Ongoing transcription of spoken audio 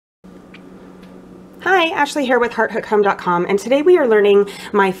Hi, Ashley here with hearthookhome.com, and today we are learning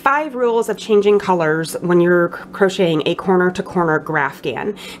my 5 rules of changing colors when you're crocheting a corner-to-corner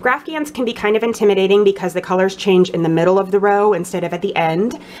graphghan. Graphghans can be kind of intimidating because the colors change in the middle of the row instead of at the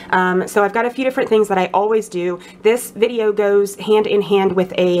end. So I've got a few different things that I always do. This video goes hand in hand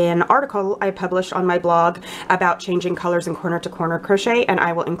with an article I published on my blog about changing colors in corner-to-corner crochet, and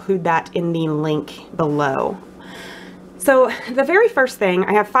I will include that in the link below. So the very first thing,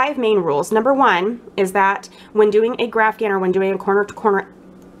 I have 5 main rules. Number 1 is that when doing a graphghan or when doing a corner to corner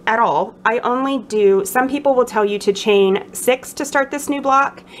at all, I only do, some people will tell you to chain 6 to start this new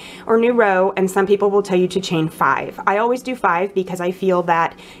block or new row, and some people will tell you to chain 5. I always do 5 because I feel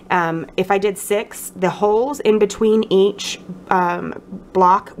that if I did 6, the holes in between each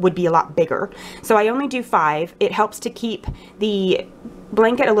block would be a lot bigger. So I only do 5. It helps to keep the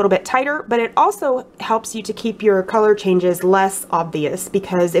blanket a little bit tighter, but it also helps you to keep your color changes less obvious,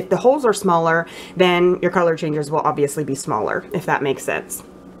 because if the holes are smaller, then your color changes will obviously be smaller, if that makes sense.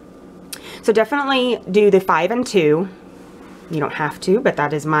 So definitely do the 5 and 2. You don't have to, but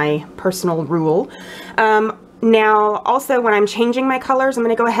that is my personal rule. Now, also when I'm changing my colors, I'm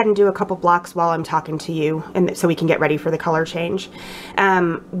going to go ahead and do a couple blocks while I'm talking to you, and so we can get ready for the color change.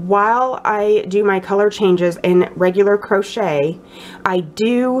 While I do my color changes in regular crochet, I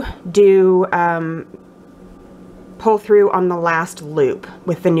do pull through on the last loop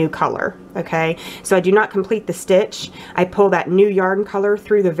with the new color. Okay, so I do not complete the stitch. I pull that new yarn color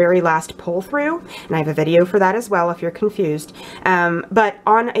through the very last pull through, and I have a video for that as well if you're confused. But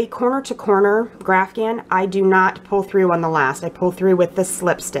on a corner to corner graphghan, I do not pull through on the last. I pull through with the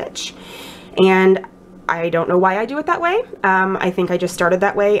slip stitch, and I don't know why I do it that way. I think I just started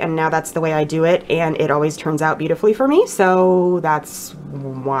that way, and now that's the way I do it, and it always turns out beautifully for me, so that's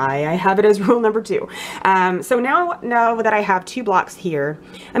why I have it as rule number 2. So now that I have 2 blocks here,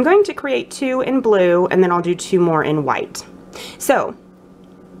 I'm going to create 2 in blue, and then I'll do 2 more in white. So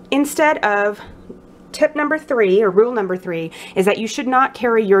instead of tip number 3, or rule number 3, is that you should not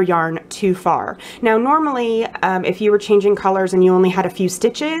carry your yarn too far. Now normally, if you were changing colors and you only had a few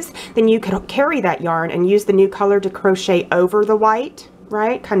stitches, then you could carry that yarn and use the new color to crochet over the white,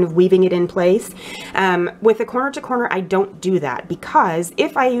 right? Kind of weaving it in place. With a corner to corner, I don't do that, because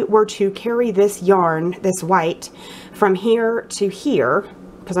if I were to carry this yarn, this white, from here to here,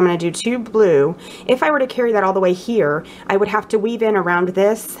 because I'm going to do 2 blue, if I were to carry that all the way here, I would have to weave in around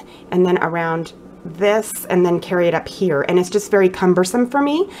this and then around this and then carry it up here, and it's just very cumbersome for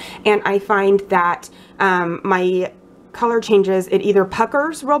me, and I find that my color changes, it either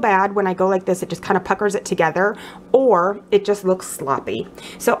puckers real bad when I go like this, it just kind of puckers it together, or it just looks sloppy.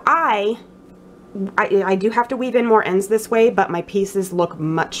 So I do have to weave in more ends this way, but my pieces look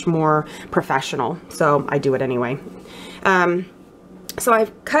much more professional, so I do it anyway. So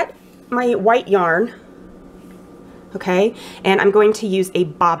I've cut my white yarn, okay, and I'm going to use a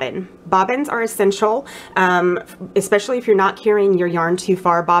bobbin. Bobbins are essential, especially if you're not carrying your yarn too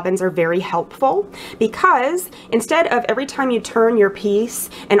far. Bobbins are very helpful, because instead of every time you turn your piece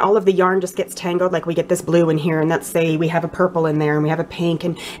and all of the yarn just gets tangled, like we get this blue in here, and let's say we have a purple in there and we have a pink,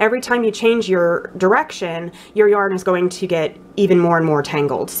 and every time you change your direction, your yarn is going to get even more and more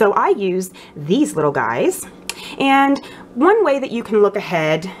tangled. So I use these little guys. And one way that you can look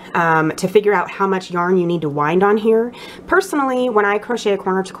ahead to figure out how much yarn you need to wind on here, personally, when I crochet a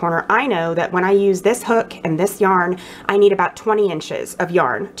corner to corner, I know that when I use this hook and this yarn, I need about 20 inches of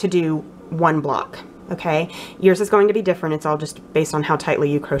yarn to do 1 block. Okay, yours is going to be different. It's all just based on how tightly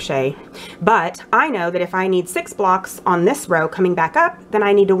you crochet. But I know that if I need 6 blocks on this row coming back up, then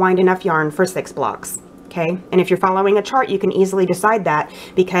I need to wind enough yarn for 6 blocks. Okay, and if you're following a chart, you can easily decide that,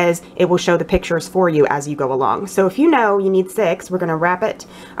 because it will show the pictures for you as you go along. So if you know you need 6, we're going to wrap it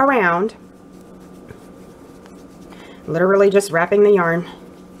around, literally just wrapping the yarn.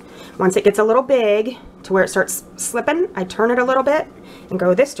 Once it gets a little big to where it starts slipping, I turn it a little bit and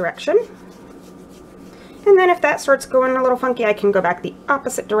go this direction. And then if that starts going a little funky, I can go back the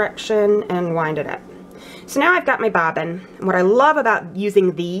opposite direction and wind it up. So now I've got my bobbin. And what I love about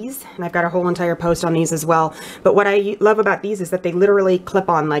using these, and I've got a whole entire post on these as well, but what I love about these is that they literally clip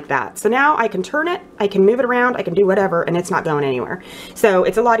on like that. So now I can turn it, I can move it around, I can do whatever, and it's not going anywhere. So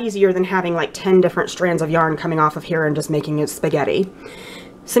it's a lot easier than having like 10 different strands of yarn coming off of here and just making it spaghetti.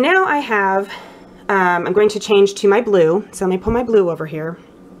 So now I have, I'm going to change to my blue. So let me pull my blue over here.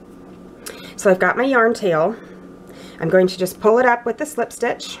 So I've got my yarn tail. I'm going to just pull it up with the slip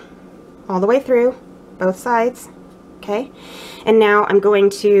stitch all the way through, both sides, okay? And now I'm going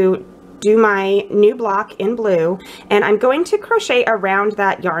to do my new block in blue, and I'm going to crochet around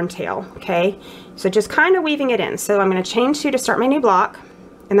that yarn tail, okay? So just kind of weaving it in. So I'm going to chain 2 to start my new block,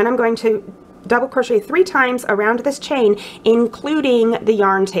 and then I'm going to double crochet 3 times around this chain, including the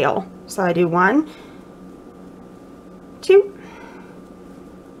yarn tail. So I do 1, 2,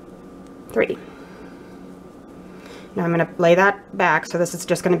 3. Now I'm going to lay that back, so this is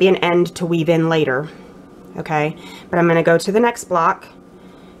just going to be an end to weave in later, okay? But I'm going to go to the next block,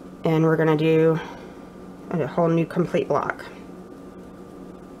 and we're going to do a whole new complete block.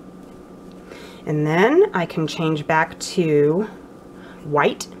 And then I can change back to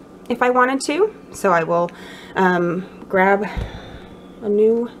white if I wanted to. So I will grab a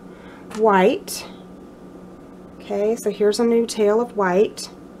new white. Okay, so here's a new tail of white.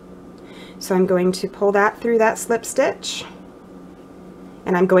 So I'm going to pull that through that slip stitch,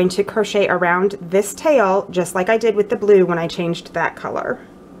 and I'm going to crochet around this tail just like I did with the blue when I changed that color.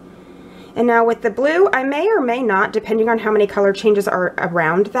 And now with the blue, I may or may not, depending on how many color changes are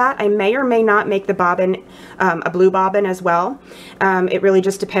around that, I may or may not make the bobbin a blue bobbin as well. It really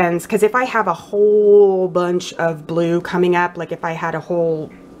just depends, because if I have a whole bunch of blue coming up, like if I had a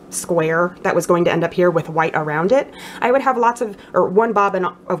whole square that was going to end up here with white around it, I would have lots of, or one bobbin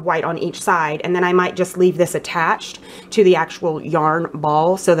of white on each side, and then I might just leave this attached to the actual yarn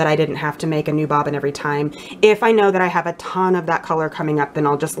ball so that I didn't have to make a new bobbin every time. If I know that I have a ton of that color coming up, then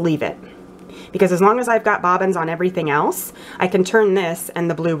I'll just leave it. Because as long as I've got bobbins on everything else, I can turn this and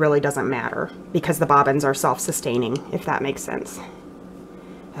the blue really doesn't matter because the bobbins are self-sustaining, if that makes sense.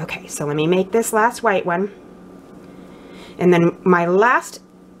 Okay, so let me make this last white one. And then my last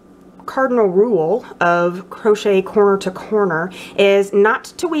cardinal rule of crochet corner to corner is not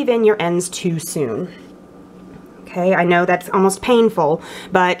to weave in your ends too soon. Okay, I know that's almost painful,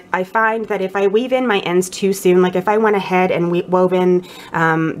 but I find that if I weave in my ends too soon, like if I went ahead and wove in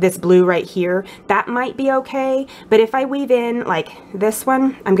this blue right here, that might be okay. But if I weave in like this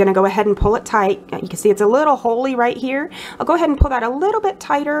one, I'm going to go ahead and pull it tight. You can see it's a little holy right here. I'll go ahead and pull that a little bit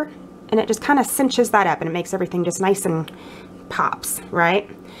tighter, and it just kind of cinches that up, and it makes everything just nice and pops, right?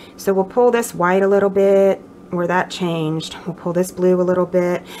 So we'll pull this white a little bit where that changed. We'll pull this blue a little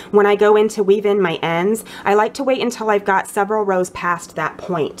bit. When I go in to weave in my ends, I like to wait until I've got several rows past that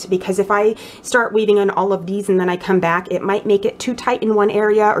point, because if I start weaving in all of these and then I come back, it might make it too tight in one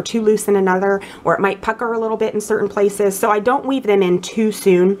area or too loose in another, or it might pucker a little bit in certain places. So I don't weave them in too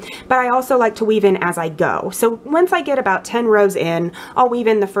soon, but I also like to weave in as I go. So once I get about 10 rows in, I'll weave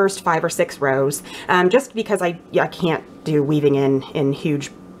in the first 5 or 6 rows, just because I can't do weaving in huge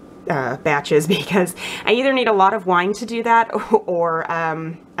batches, because I either need a lot of wine to do that, or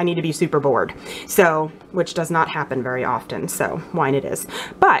I need to be super bored, so which does not happen very often. So wine it is.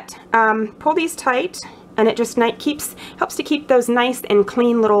 But pull these tight, and it just helps to keep those nice and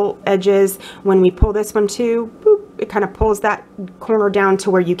clean little edges. When we pull this one too, boop, it kind of pulls that corner down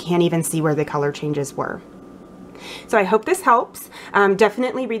to where you can't even see where the color changes were. So I hope this helps.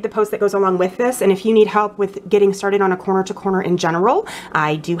 Definitely read the post that goes along with this, and if you need help with getting started on a corner to corner in general,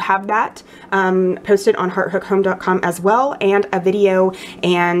 I do have that posted on hearthookhome.com as well, and a video.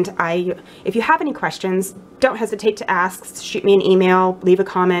 And if you have any questions, don't hesitate to ask. Shoot me an email, leave a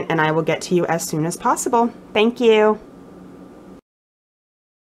comment, and I will get to you as soon as possible. Thank you.